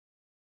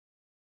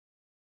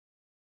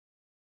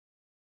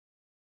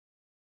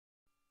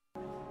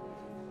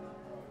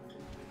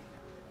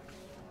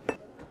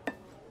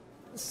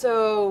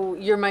So,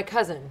 you're my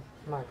cousin,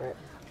 Margaret.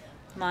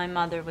 My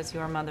mother was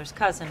your mother's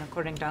cousin,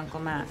 according to Uncle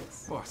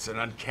Max. Oh, it's an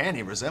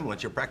uncanny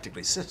resemblance. You're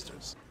practically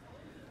sisters.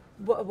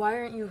 Why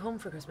aren't you home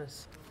for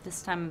Christmas?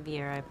 This time of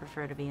year, I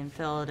prefer to be in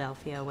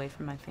Philadelphia, away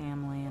from my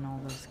family and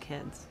all those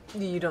kids.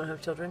 You don't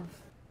have children?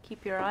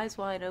 Keep your eyes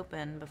wide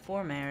open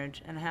before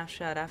marriage and half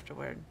shut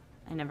afterward.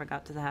 I never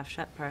got to the half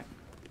shut part.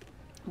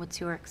 What's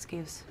your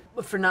excuse?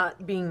 For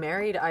not being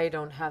married, I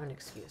don't have an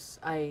excuse.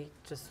 I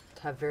just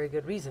have very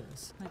good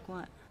reasons. Like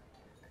what?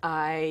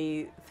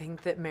 I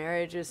think that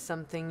marriage is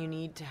something you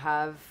need to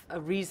have a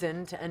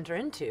reason to enter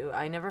into.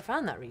 I never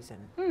found that reason.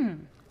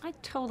 I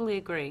totally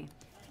agree.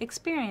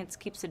 Experience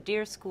keeps a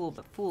dear school,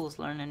 but fools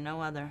learn in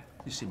no other.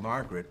 You see,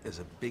 Margaret is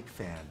a big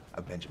fan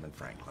of Benjamin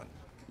Franklin.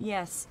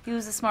 Yes, he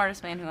was the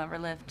smartest man who ever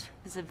lived.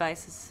 His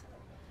advice has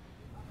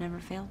never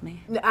failed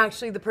me.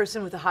 Actually, the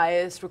person with the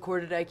highest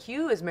recorded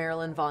IQ is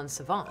Marilyn von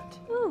Savant.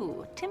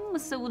 Ooh, Tim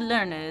was so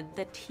learned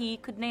that he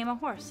could name a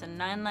horse in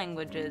 9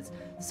 languages,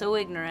 so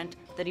ignorant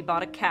that he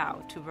bought a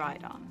cow to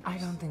ride on. I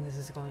don't think this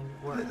is going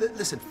to work.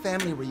 Listen,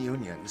 family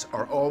reunions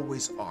are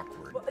always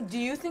awkward. Do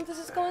you think this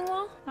is going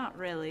well? Not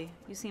really.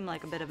 You seem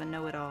like a bit of a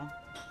know-it-all.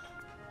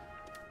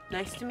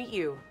 Nice to meet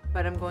you,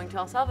 but I'm going to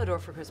El Salvador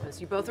for Christmas.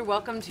 You both are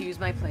welcome to use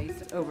my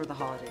place over the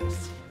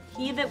holidays.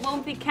 He that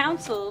won't be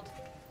counseled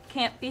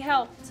can't be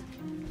helped.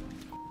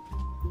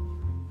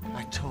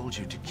 I told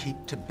you to keep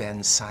to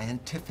Ben's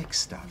scientific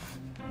stuff.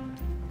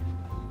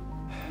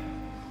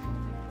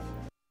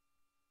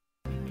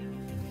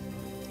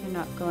 You're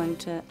not going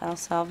to El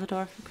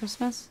Salvador for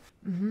Christmas?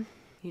 Mm-hmm.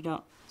 You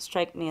don't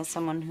strike me as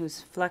someone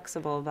who's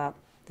flexible about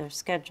their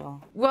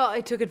schedule. Well,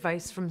 I took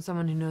advice from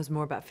someone who knows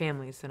more about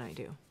families than I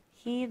do.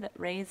 He that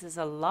raises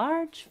a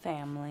large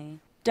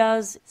family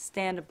does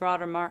stand a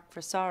broader mark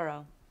for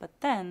sorrow, but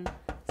then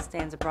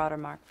stands a broader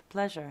mark for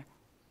pleasure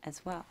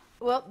as well.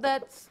 Well,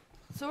 that's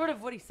sort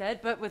of what he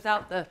said, but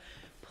without the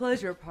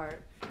pleasure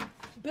part.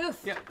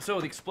 Booth. Yeah, so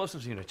the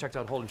explosives unit checked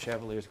out Holden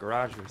Chevalier's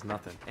garage. There's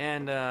nothing.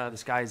 And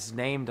this guy's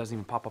name doesn't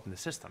even pop up in the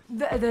system.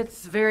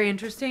 That's very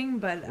interesting,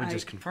 but Which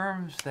just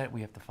confirms that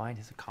we have to find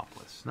his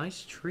accomplice.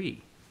 Nice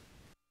tree.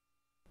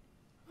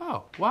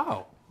 Oh,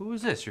 wow. Who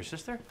is this, your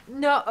sister?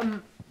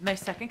 No, my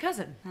second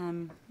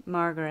cousin.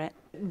 Margaret.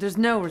 There's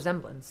no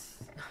resemblance.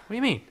 What do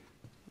you mean?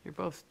 You're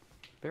both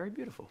very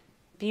beautiful.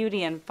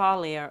 Beauty and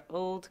folly are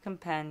old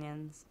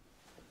companions.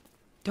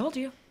 Told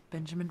you.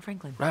 Benjamin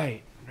Franklin.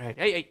 Right.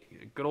 Hey,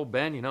 good old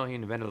Ben, you know, he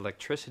invented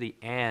electricity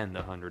and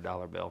the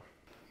 $100 bill.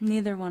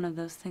 Neither one of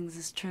those things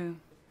is true.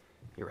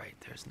 You're right,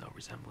 there's no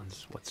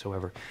resemblance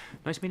whatsoever.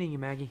 Nice meeting you,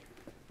 Maggie.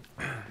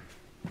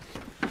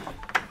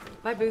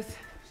 Bye, Booth.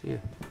 See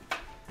you.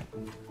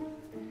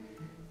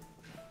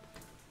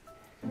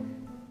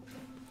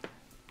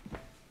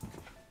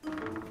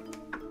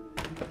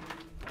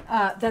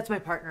 That's my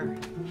partner.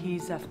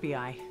 He's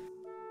FBI.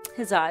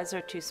 His eyes are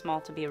too small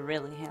to be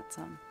really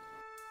handsome.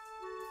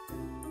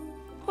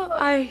 Well,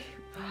 I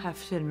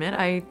have to admit,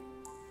 I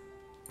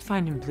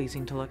find him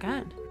pleasing to look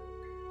at.